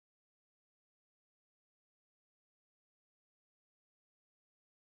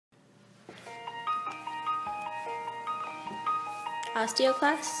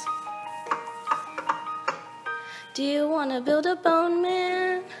Osteoclasts? Do you want to build a bone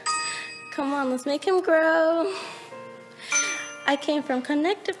man? Come on, let's make him grow. I came from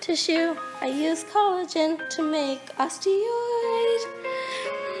connective tissue. I use collagen to make osteoid.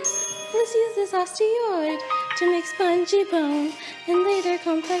 Let's use this osteoid to make spongy bone and later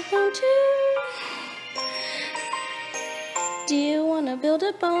compact bone too. Do you want to build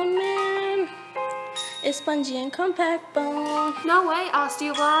a bone man? It's spongy and compact bone. No way,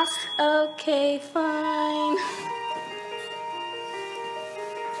 osteoblast. Okay, fine.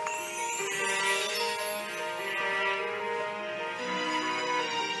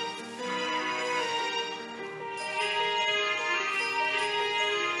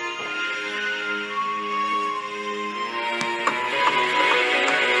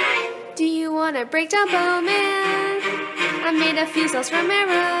 Do you want to break down bone man? I made a few cells from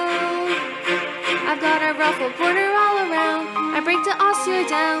marrow. I've got a ruffled border all around. I break the osteoid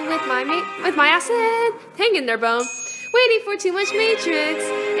down with my acid. Hang in there, bone. Waiting for too much matrix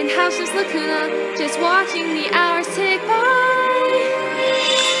and houseless lacuna. Just watching the hours tick by.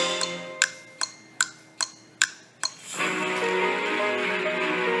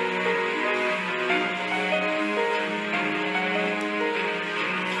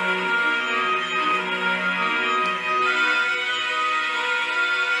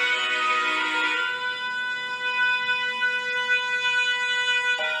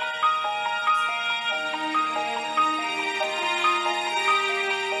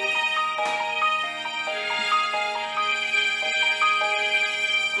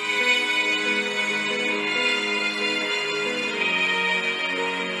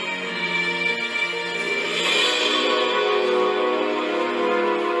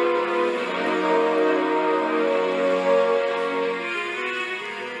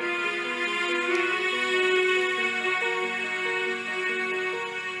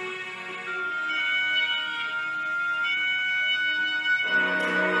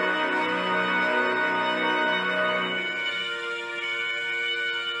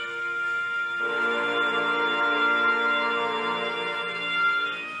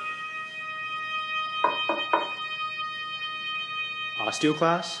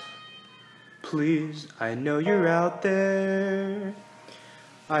 Osteoclasts? Please, I know you're out there.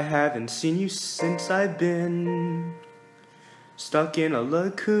 I haven't seen you since I've been stuck in a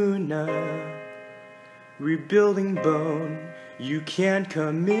lacuna, rebuilding bone. You can't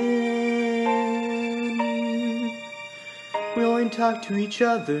come in. We only talk to each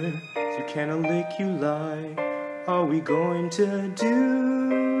other, so can I lick you like are we going to do?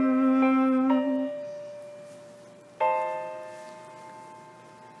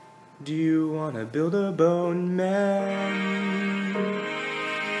 Do you want to build a bone man?